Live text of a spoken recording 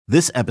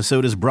This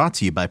episode is brought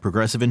to you by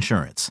Progressive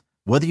Insurance.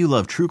 Whether you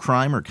love true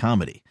crime or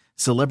comedy,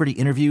 celebrity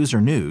interviews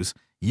or news,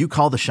 you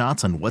call the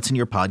shots on what's in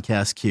your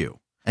podcast queue.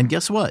 And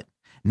guess what?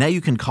 Now you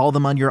can call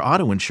them on your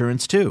auto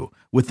insurance too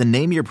with the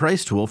Name Your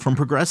Price tool from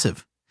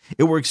Progressive.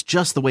 It works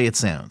just the way it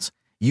sounds.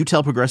 You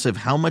tell Progressive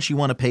how much you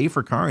want to pay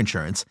for car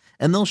insurance,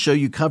 and they'll show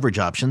you coverage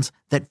options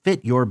that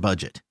fit your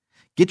budget.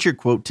 Get your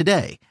quote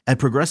today at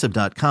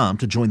Progressive.com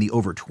to join the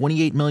over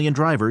 28 million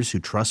drivers who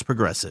trust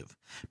Progressive.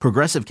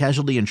 Progressive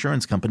Casualty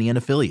Insurance Company and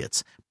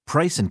Affiliates.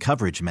 Price and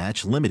coverage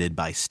match limited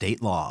by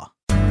state law.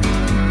 That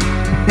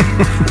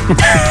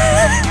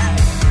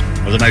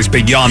was a nice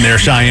big yawn there,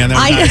 Cheyenne.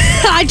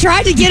 I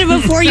tried to get it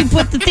before you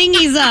put the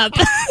thingies up.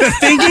 The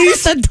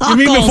thingies? The you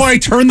mean before I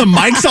turn the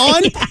mics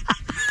on? Yeah.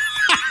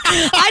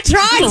 I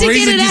tried to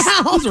get it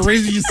out. There's a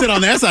reason you sit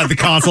on that side of the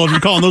console if you're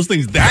calling those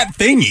things that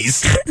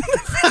thingies.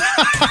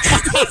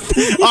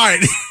 All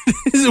right.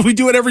 We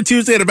do it every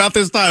Tuesday at about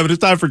this time. It is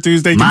time for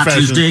Tuesday Confession. My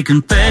Tuesday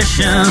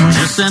Confession.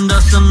 Just send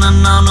us an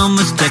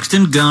anonymous text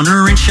and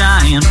Gunner and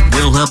Cheyenne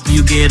will help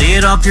you get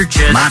it off your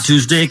chest. My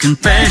Tuesday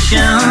Confession.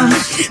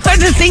 Are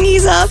the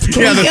thingies up?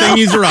 Yeah, the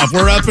thingies are up.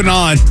 We're up and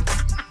on.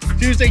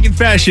 Tuesday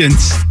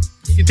Confessions.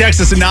 You can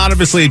text us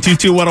anonymously at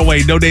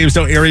 22108. No names,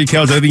 no area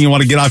codes, anything you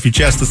want to get off your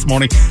chest this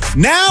morning.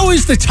 Now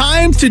is the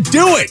time to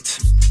do it.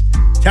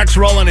 Text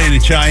rolling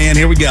in, Cheyenne.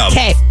 Here we go.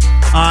 Okay.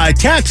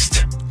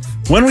 Text.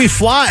 When we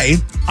fly,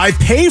 I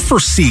pay for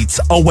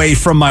seats away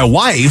from my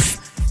wife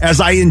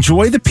as I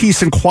enjoy the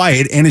peace and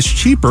quiet, and it's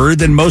cheaper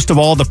than most of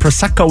all the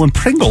Prosecco and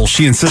Pringles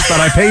she insists that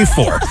I pay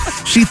for.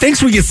 She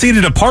thinks we get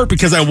seated apart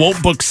because I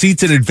won't book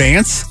seats in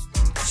advance.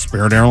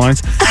 Spirit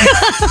Airlines.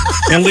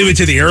 And leave it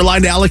to the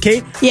airline to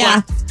allocate.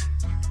 Yeah.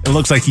 It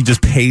looks like he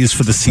just pays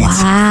for the seats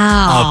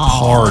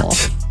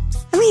apart.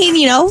 I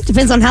mean,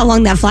 depends on how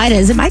long that flight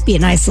is. It might be a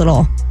nice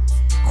little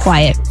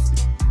quiet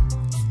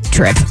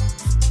trip.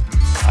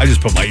 I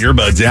just put my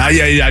earbuds in.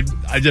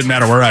 It doesn't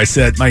matter where I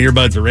sit. My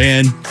earbuds are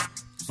in.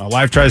 My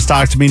wife tries to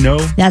talk to me. No.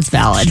 That's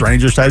valid.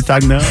 Strangers try to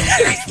talk. No.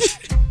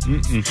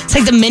 It's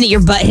like the minute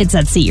your butt hits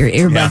that seat, your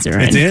earbuds are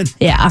in. It's in.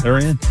 Yeah. They're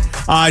in.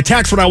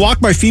 Text, when I walk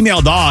my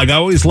female dog, I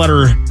always let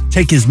her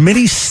take as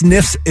many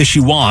sniffs as she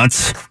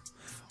wants.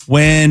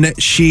 When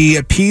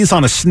she pees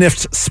on a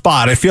sniffed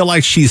spot, I feel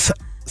like she's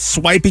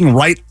swiping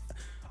right.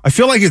 I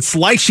feel like it's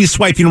like she's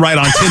swiping right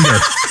on Tinder.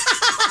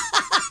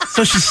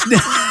 So she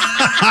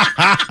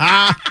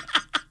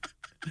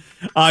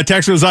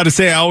text goes on to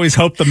say, I always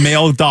hope the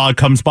male dog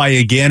comes by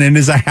again and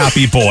is a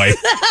happy boy.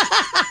 Is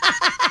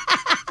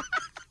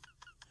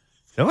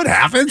that what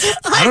happens?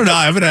 I don't know.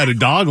 I haven't had a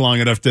dog long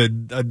enough to,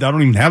 I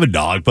don't even have a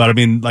dog. But I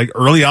mean, like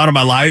early on in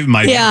my life,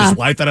 this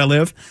life that I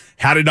live,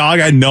 had a dog,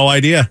 I had no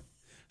idea.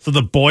 So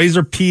the boys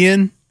are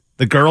peeing,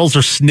 the girls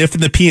are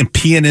sniffing the pee and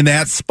peeing in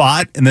that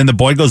spot, and then the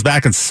boy goes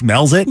back and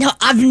smells it. No,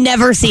 I've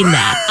never seen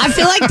that. I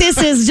feel like this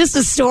is just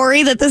a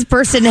story that this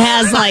person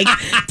has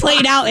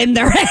played out in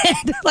their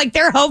head. Like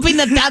they're hoping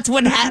that's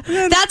what's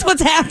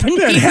happening.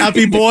 That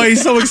happy boy,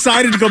 he's so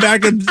excited to go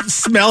back and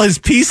smell his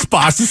pee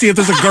spots to see if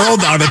there's a girl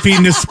down that peed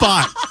in his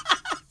spot.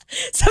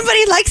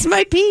 Somebody likes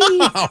my pee.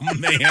 Oh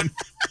man.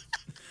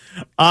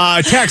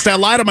 Text, I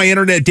lied on my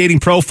internet dating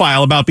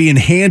profile about being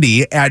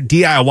handy at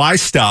DIY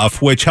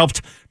stuff, which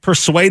helped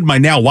persuade my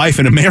now wife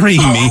into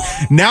marrying me.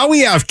 Now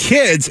we have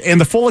kids,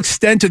 and the full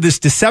extent of this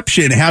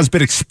deception has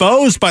been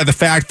exposed by the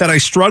fact that I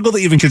struggle to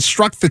even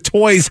construct the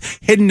toys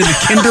hidden in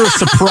the Kinder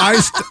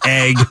Surprise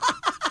egg.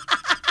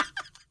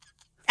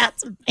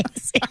 That's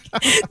amazing.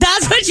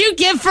 That's what you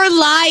get for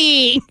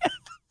lying.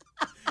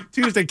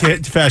 Tuesday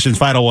Confessions,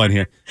 final one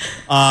here.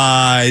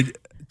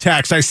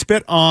 Text, I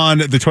spit on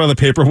the toilet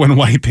paper when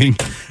wiping.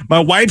 My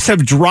wipes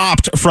have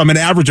dropped from an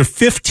average of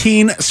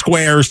 15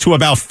 squares to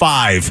about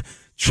 5.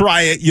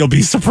 Try it. You'll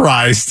be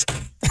surprised.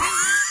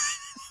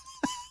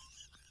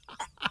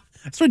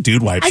 That's what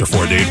dude wipes are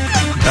for, dude.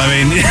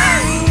 I mean,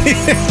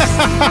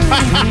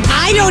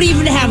 I don't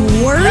even have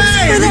words for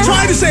that. We're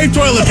trying to save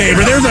toilet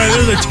paper. There's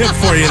a tip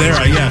for you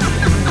there. Yeah.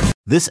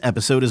 This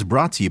episode is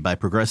brought to you by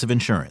Progressive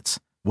Insurance.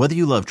 Whether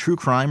you love true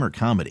crime or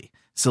comedy,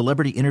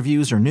 celebrity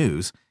interviews or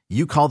news,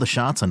 you call the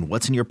shots on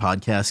what's in your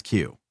podcast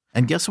queue.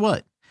 And guess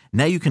what?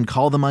 Now you can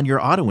call them on your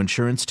auto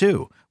insurance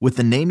too with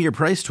the Name Your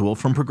Price tool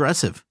from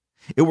Progressive.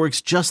 It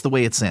works just the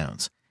way it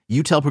sounds.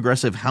 You tell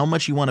Progressive how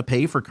much you want to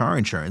pay for car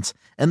insurance,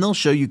 and they'll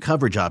show you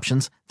coverage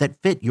options that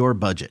fit your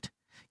budget.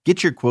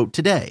 Get your quote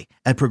today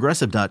at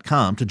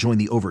Progressive.com to join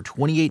the over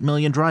 28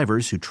 million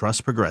drivers who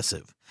trust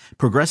Progressive.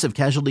 Progressive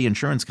Casualty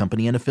Insurance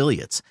Company and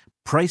Affiliates.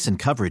 Price and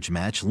coverage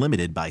match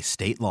limited by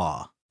state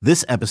law.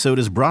 This episode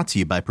is brought to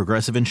you by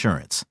Progressive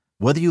Insurance.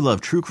 Whether you love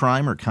true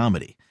crime or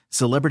comedy,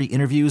 celebrity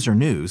interviews or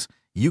news,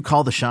 you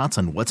call the shots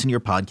on what's in your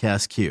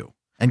podcast queue.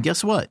 And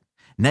guess what?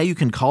 Now you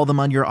can call them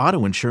on your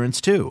auto insurance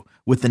too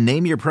with the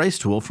Name Your Price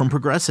tool from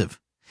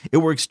Progressive. It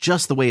works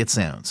just the way it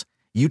sounds.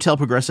 You tell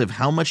Progressive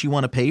how much you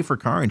want to pay for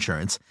car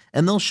insurance,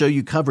 and they'll show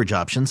you coverage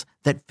options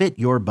that fit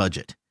your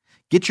budget.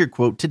 Get your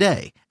quote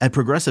today at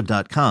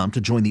Progressive.com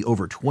to join the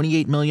over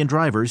 28 million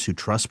drivers who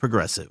trust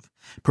Progressive.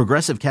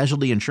 Progressive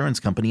Casualty Insurance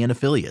Company and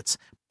Affiliates.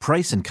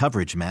 Price and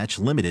coverage match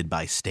limited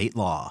by state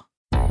law.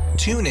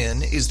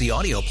 TuneIn is the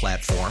audio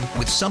platform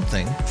with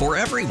something for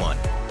everyone.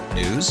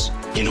 News.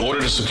 In order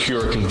to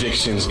secure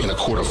convictions in a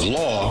court of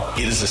law,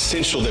 it is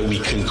essential that we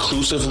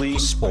conclusively.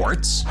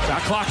 Sports.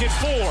 Got clock at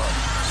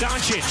 4.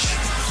 Doncic.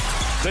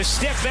 The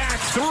step back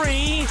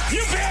 3.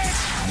 You bet.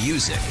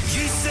 Music.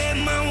 You set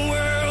my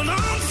world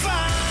on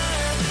fire.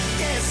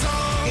 Yes,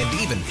 and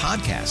even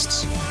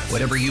podcasts.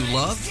 Whatever you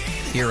love,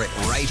 hear it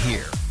right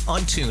here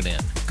on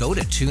TuneIn. Go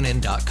to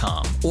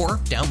TuneIn.com or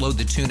download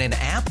the TuneIn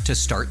app to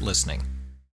start listening.